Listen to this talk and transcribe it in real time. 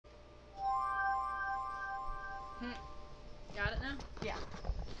Got it now? Yeah.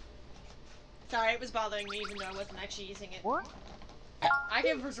 Sorry, it was bothering me even though I wasn't actually using it. What? I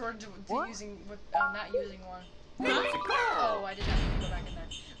have resorted to using, not using one. Oh, I did have to go back in there.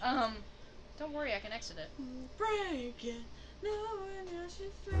 Don't worry, I can exit it. Break it. No one else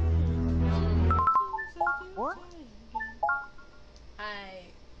should What?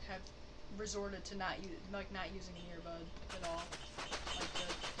 I have resorted to not using an earbud at all. Like the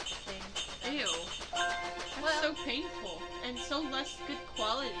thing. Ew. That's so painful and so less good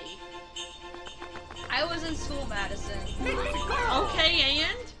quality. I was in school, Madison. Okay,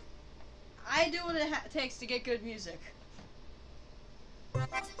 and? I do what it takes to get good music. Time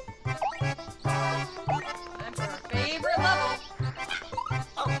for our favorite level.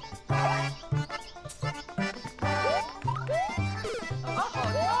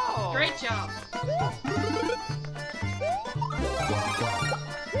 Oh, Great job.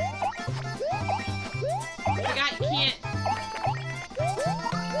 Forgot you can't.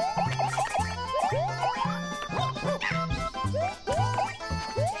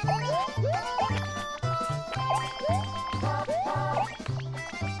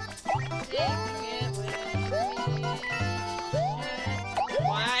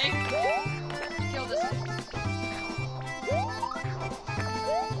 Why? Kill this thing.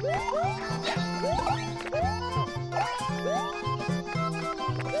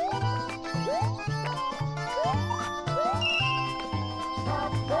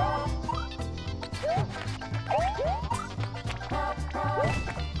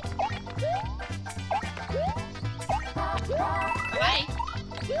 Bye-bye.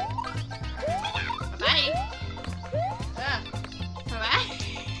 Bye-bye. Ah. Bye-bye.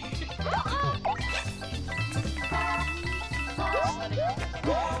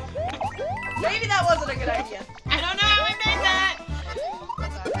 Maybe that wasn't a good idea. I don't know how I made that.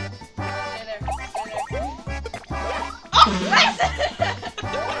 Stay there. Stay there. Oh, nice.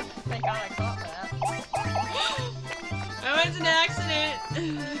 Thank God I caught that. That was an accident.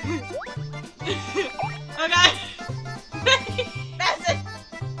 Oh God. That's it.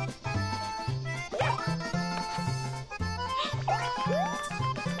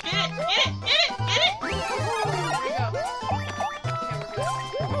 Get it, get it, get it, get it. There we go.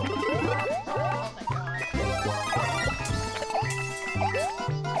 Okay, we're good. Oh, thank God.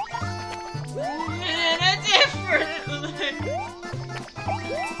 And that's it for it.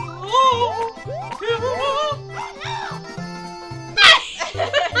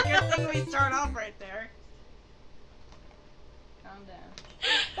 Good thing we start off right there. Calm down.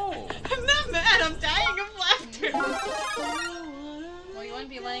 Oh. I'm not mad, I'm dying of laughter. Well, you wouldn't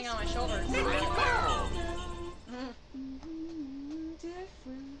be laying on my shoulders.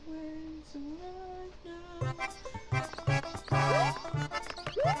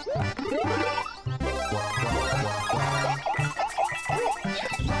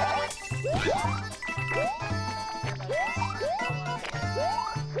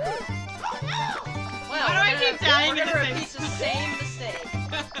 Why do I keep dying We're in the gonna face? repeat the same mistake.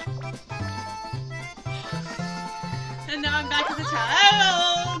 And now I'm back as a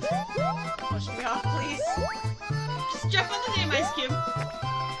child. Push me off, please. Just jump on the damn ice cube.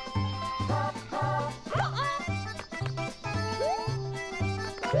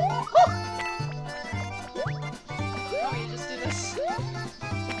 Oh, you just do this.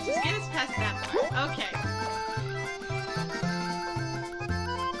 Just get us past that part. Okay.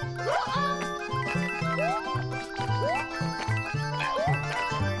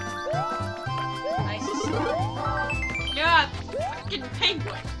 Nice. Yeah, fucking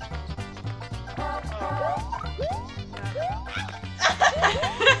penguin.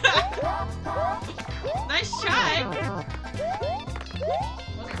 Nice try.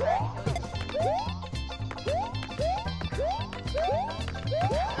 Wasn't trying to kill you.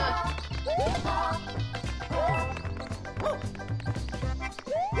 Don't fall off.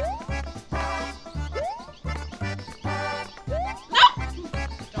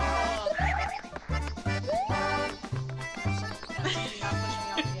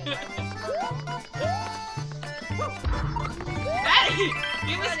 Maddie,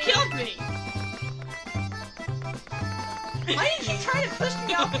 you almost killed me. Why did you try to push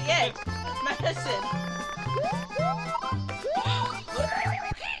me off the edge? Madison.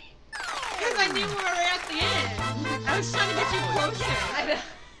 Because I knew we were at the end. I was trying to get you closer. I know.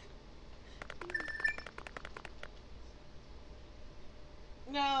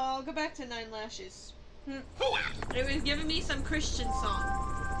 No, I'll go back to 9 Lashes. It was giving me some Christian song.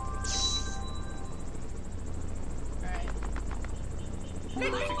 Alright.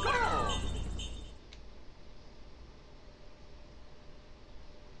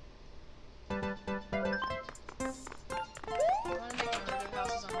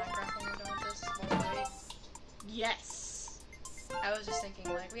 just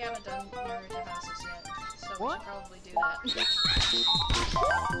thinking, like, we haven't done Naruto houses yet, so we should probably do that.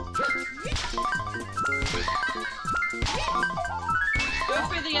 Go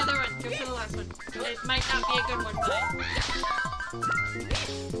for the other one. Go for the last one. It might not be a good one, but...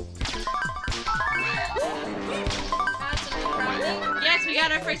 Yes, we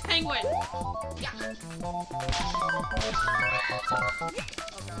got our first penguin! Yeah. Oh god.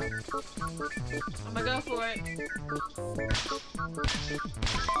 I'm gonna go for it.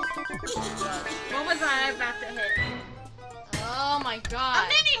 What was I about to hit? Oh my god. A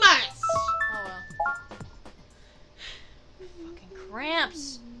Minimus! Oh well. Fucking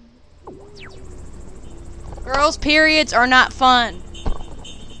cramps. Girls' periods are not fun.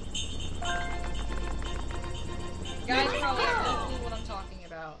 Guys probably have no clue what I'm talking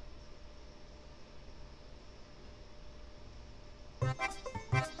about.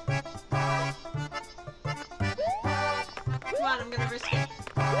 Come on, I'm gonna risk it.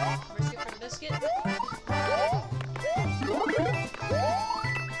 Risk it for the biscuit?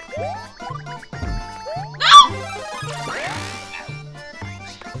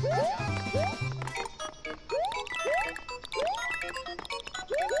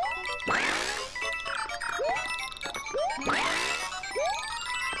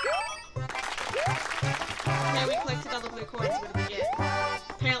 Okay, we collected all the blue coins. What did we get?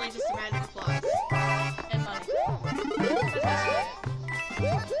 Apparently just a random applause. And money. That's basically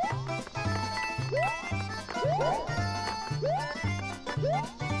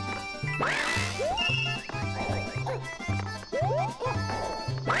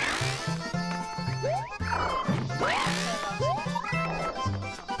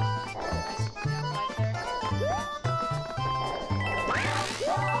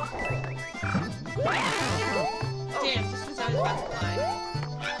Damn, just as I was about to fly.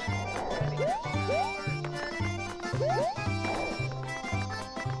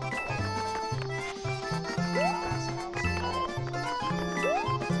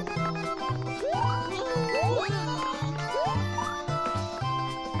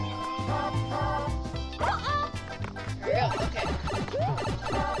 There we go, okay. Get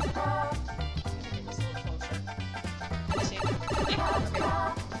this a little closer. You see?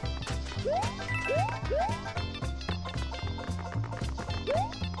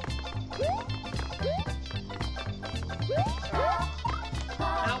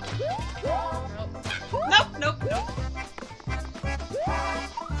 Nope, nope, nope.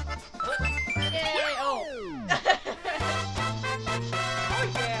 Yay! Oh! Oh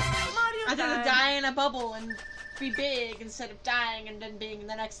yeah! I'd rather die in a bubble and be big instead of dying and then being in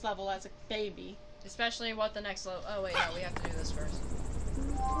the next level as a baby. Especially what the next level. Oh wait, no, we have to do this first.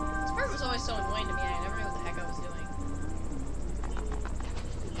 This part was always so annoying to me. I never knew what the heck I was doing.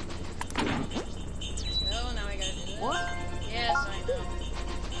 Oh, now I gotta do this. What? Yes, I know.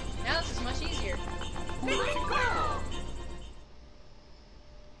 Now this is much easier.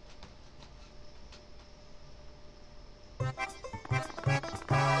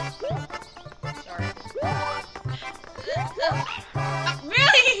 Sorry.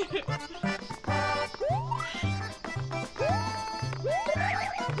 Really?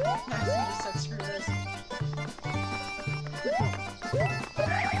 Madison just said screw this.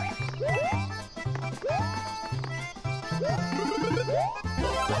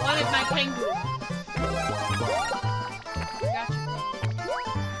 I wanted my penguin. Gotcha.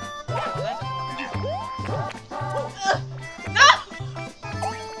 Oh, that's No!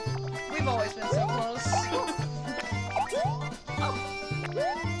 We've always been so close.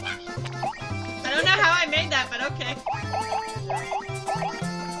 I don't know how I made that, but okay.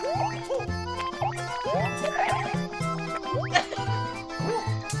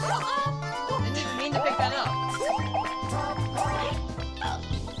 Didn't even mean to pick that up.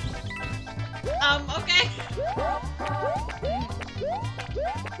 Okay.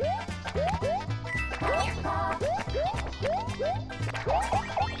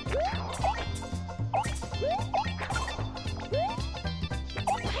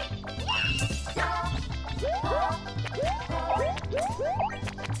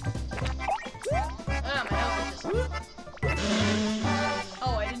 Ah, my nose itches.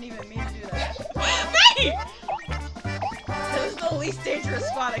 Oh, I didn't even mean to do that. Me! That was the least dangerous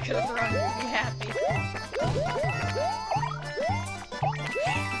spot I could have thrown to be happy.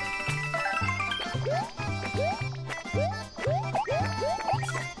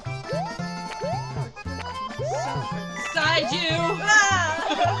 Inside you! Ah!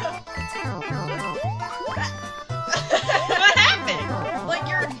 What happened? Like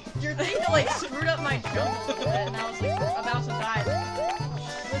your thing like screwed up my jump a little bit, and I was like about to die.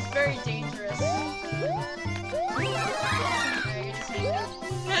 It was very dangerous. Alright, you're just hanging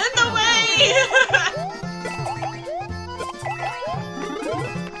What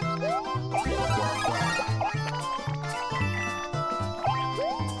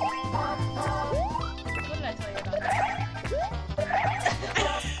did I tell you about that?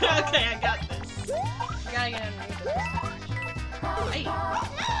 Okay, I got this. You gotta get underneath it this time. Hey,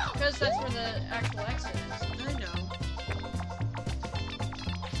 Because that's where the actual exit is. I know.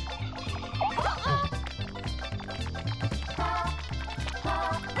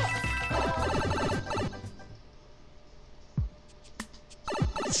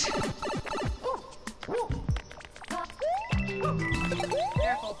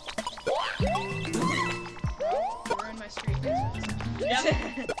 Careful. We're in my street business. Yep.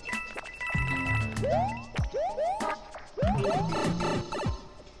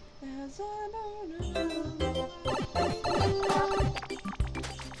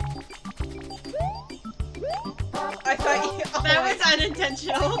 I thought you. Oh, That was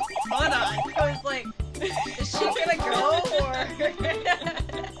unintentional. Hold on. I was like, is she gonna go or?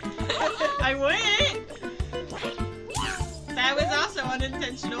 I wouldn't. That was also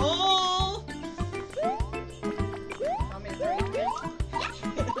unintentional. Want me to throw you again?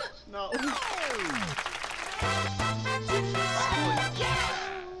 No.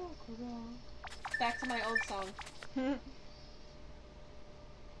 Back to my old song.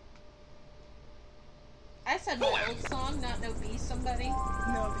 I said my old song, not no be somebody.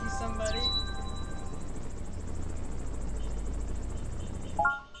 No, be somebody.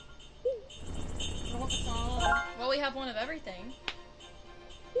 I want the song. Well, we have one of everything.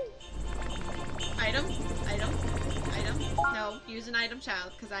 Item. No, use an item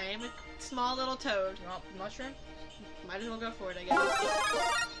child, because I am a small little toad. You want mushroom? Might as well go for it, I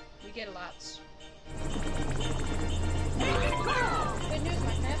guess. We get lots. Good news,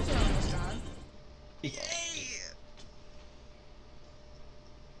 my crafts are almost gone.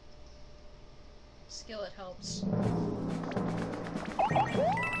 Skillet helps.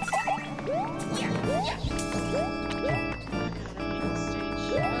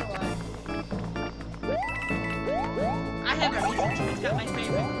 I have a reason to. It's got my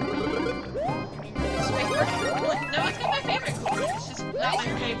favorite. No, it's got my favorite chord. It's just not my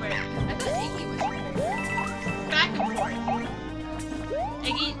favorite. I thought Iggy was your favorite. Back and forth.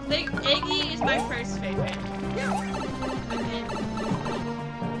 Iggy is my first favorite. Okay.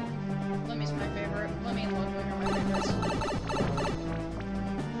 Lemmy's my favorite. Lemmy and Ludwig are my favorites.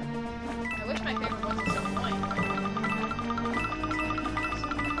 I wish my favorite wasn't so annoying.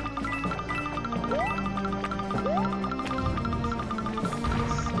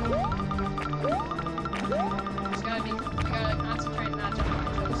 You gotta concentrate and not jump on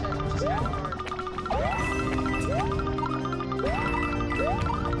jokes, which is kind of hard.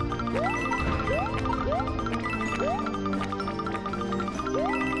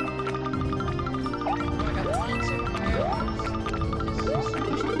 Oh, I got 1 and 2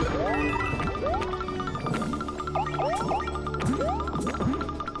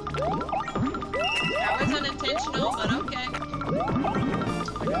 That was unintentional, but okay.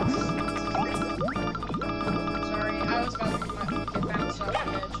 Sorry, I was about to get bounced off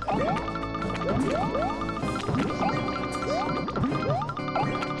the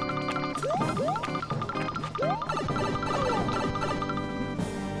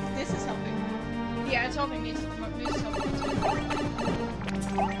This is helping. edge. Yeah, it's helping me. This is helping me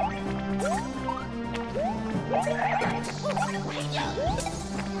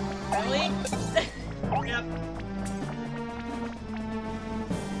Really? Yep.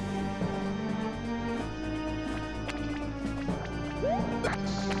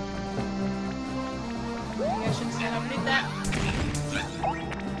 Maybe I shouldn't stand underneath that.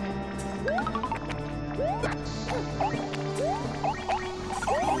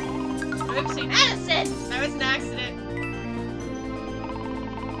 Oopsie. Accident! That was an accident.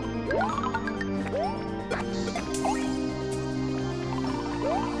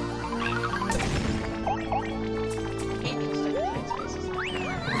 I hate being stuck in tight spaces.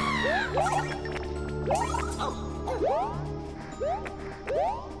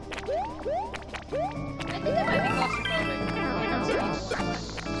 I think I might be claustrophobic. Like I'm saying. Well,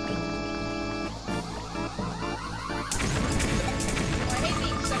 I hate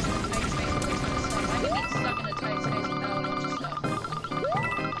being stuck in a tight space with this kind of stuff. I can get stuck in a tight space without a bunch of stuff.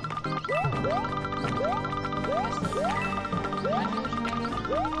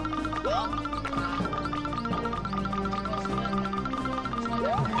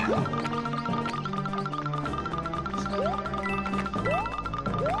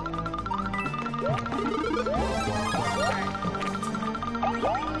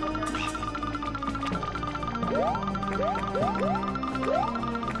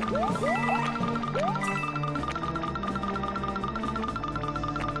 Alright.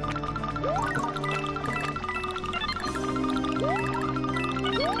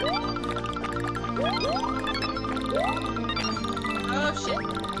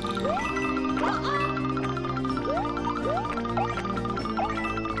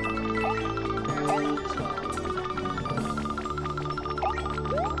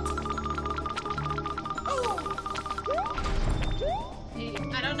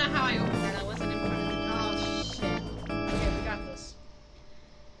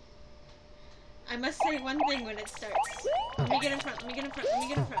 I must say one thing when it starts. Let me get in front, let me get in front, let me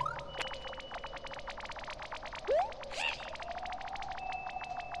get in front.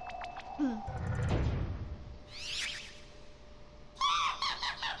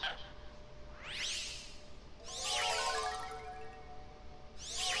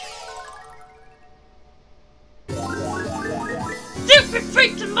 Stupid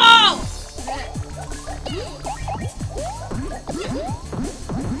freak to mall!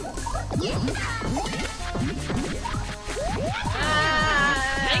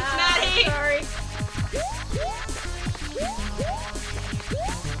 Thanks, Maddie! Sorry.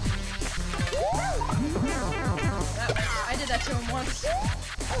 I did that to him once.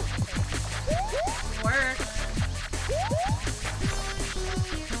 Work.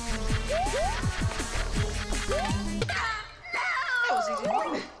 That was easy.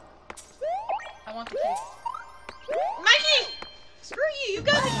 I want the key. Mikey! Screw you, you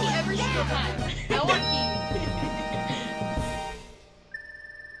got the key every single time. I want key.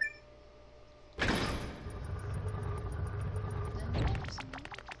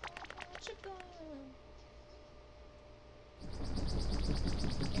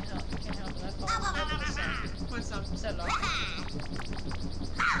 Can't help it. I've fallen What's up? so long.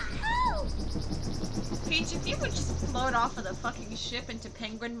 Peach, if you would just float off of the fucking ship into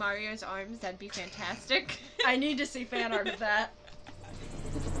Penguin Mario's arms, that'd be fantastic. I need to see fan art of that.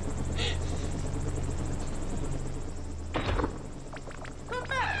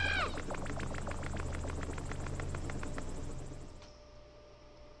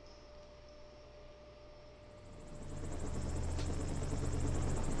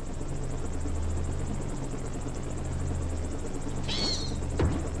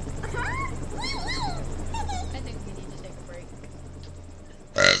 I think we need to take a break.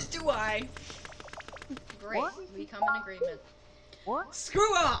 Do I? Great. What? We come in agreement. What?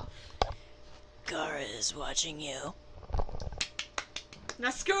 Screw off! Gara is watching you. Now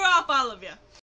screw off, all of you.